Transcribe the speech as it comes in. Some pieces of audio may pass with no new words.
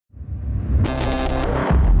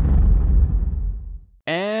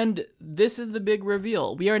And this is the big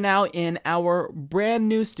reveal. We are now in our brand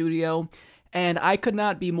new studio, and I could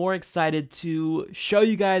not be more excited to show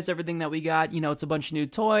you guys everything that we got. You know, it's a bunch of new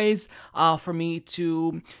toys for me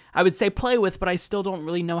to, I would say, play with, but I still don't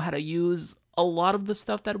really know how to use a lot of the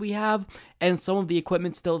stuff that we have, and some of the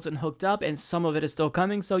equipment still isn't hooked up, and some of it is still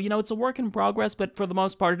coming. So, you know, it's a work in progress, but for the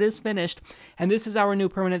most part, it is finished. And this is our new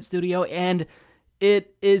permanent studio, and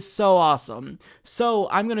it is so awesome. So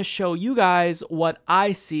I'm going to show you guys what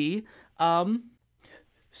I see.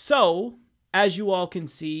 So as you all can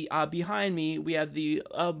see, behind me, we have the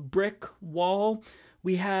brick wall.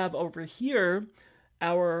 We have over here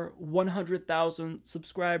our 100,000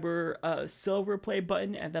 subscriber silver play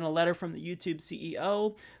button, and then a letter from the YouTube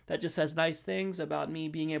CEO that just says nice things about me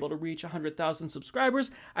being able to reach 100,000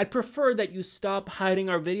 subscribers. I'd prefer that you stop hiding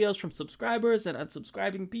our videos from subscribers and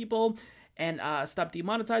unsubscribing people, and stop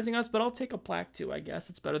demonetizing us, but I'll take a plaque too, I guess.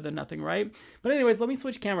 It's better than nothing, right? But anyways, let me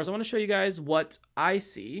switch cameras. I want to show you guys what I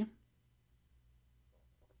see.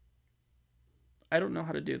 I don't know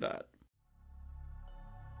how to do that.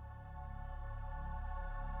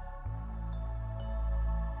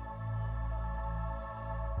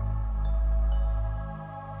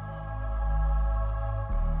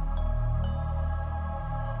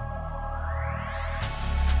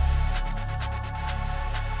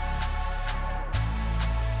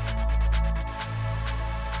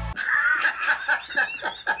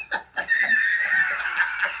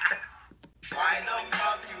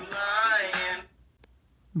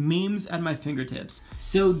 Memes at my fingertips.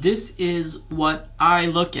 So this is what I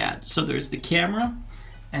look at. So there's the camera,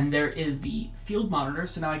 and there is the field monitor.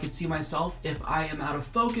 So now I can see myself if I am out of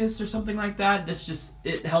focus or something like that.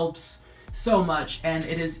 It helps so much, and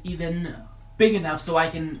it is even big enough so I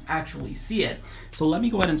can actually see it. So let me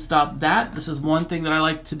go ahead and stop that. This is one thing that I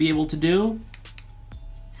like to be able to do.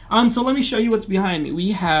 So let me show you what's behind me.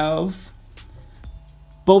 We have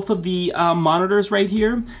both of the monitors right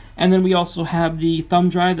here, and then we also have the thumb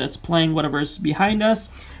drive that's playing whatever's behind us.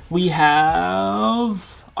 We have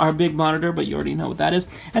our big monitor, but you already know what that is.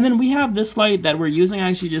 And then we have this light that we're using. I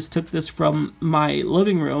actually just took this from my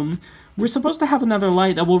living room. We're supposed to have another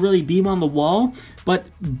light that will really beam on the wall, but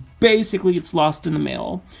basically it's lost in the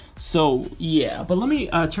mail. So yeah, but let me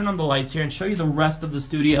turn on the lights here and show you the rest of the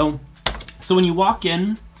studio. So when you walk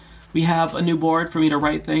in, we have a new board for me to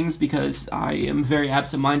write things because I am very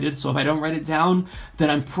absent-minded, so if I don't write it down, then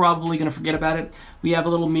I'm probably going to forget about it. We have a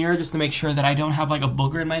little mirror just to make sure that I don't have like a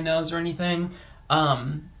booger in my nose or anything.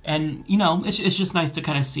 And, you know, it's just nice to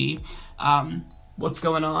kind of see what's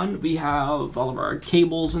going on. We have all of our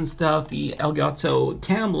cables and stuff, the Elgato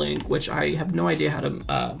Cam Link, which I have no idea how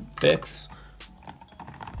to fix.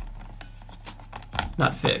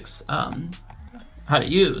 Not fix. How to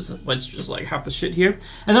use, which is like half the shit here.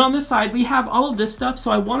 And then on this side we have all of this stuff. So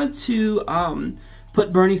I wanted to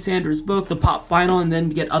put Bernie Sanders' book, the Pop Vinyl, and then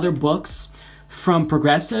get other books from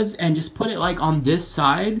progressives and just put it like on this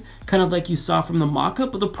side, kind of like you saw from the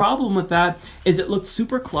mock-up. But the problem with that is it looked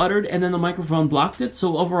super cluttered, and then the microphone blocked it.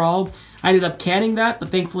 So overall I ended up canning that, but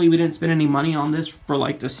thankfully we didn't spend any money on this for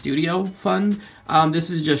like the studio fund. This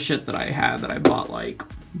is just shit that I had that I bought like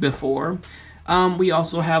before. We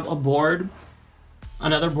also have a board,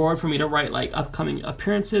 another board for me to write like upcoming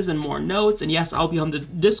appearances and more notes. And yes, I'll be on the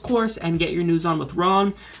discourse and Get Your News On with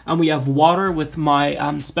Ron. We have water with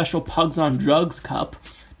my special Pugs on Drugs cup.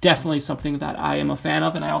 Definitely something that I am a fan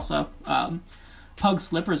of. And I also have pug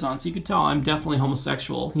slippers on, so you can tell I'm definitely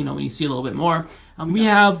homosexual, you know, when you see a little bit more. We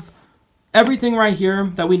have everything right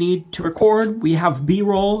here that we need to record. We have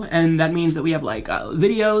B-roll, and that means that we have like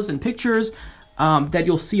videos and pictures that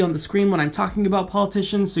you'll see on the screen when I'm talking about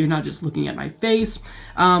politicians, so you're not just looking at my face.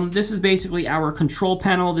 This is basically our control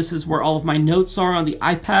panel. This is where all of my notes are on the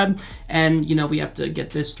iPad, and, you know, we have to get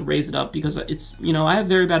this to raise it up because it's, you know, I have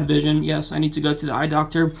very bad vision. Yes, I need to go to the eye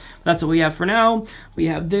doctor. That's what we have for now. We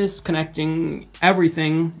have this connecting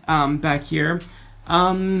everything back here.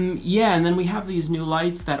 Yeah, and then we have these new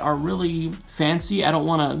lights that are really fancy. I don't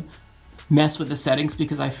want to mess with the settings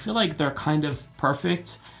because I feel like they're kind of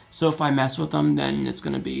perfect. So if I mess with them, then it's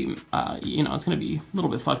going to be, you know, it's going to be a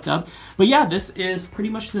little bit fucked up. But yeah, this is pretty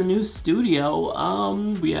much the new studio.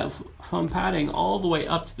 We have foam padding all the way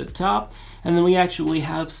up to the top. And then we actually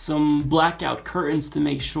have some blackout curtains to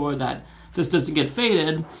make sure that this doesn't get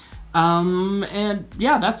faded. And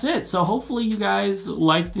yeah, that's it. So hopefully you guys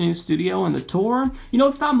like the new studio and the tour. You know,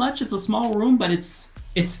 it's not much. It's a small room, but it's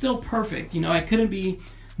still perfect. You know, I couldn't be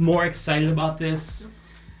more excited about this.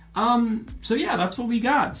 So yeah, that's what we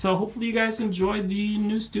got. So hopefully you guys enjoyed the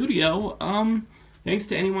new studio. Thanks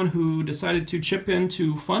to anyone who decided to chip in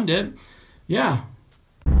to fund it. Yeah.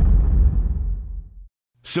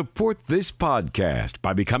 Support this podcast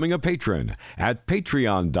by becoming a patron at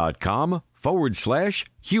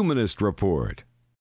patreon.com/Humanist Report.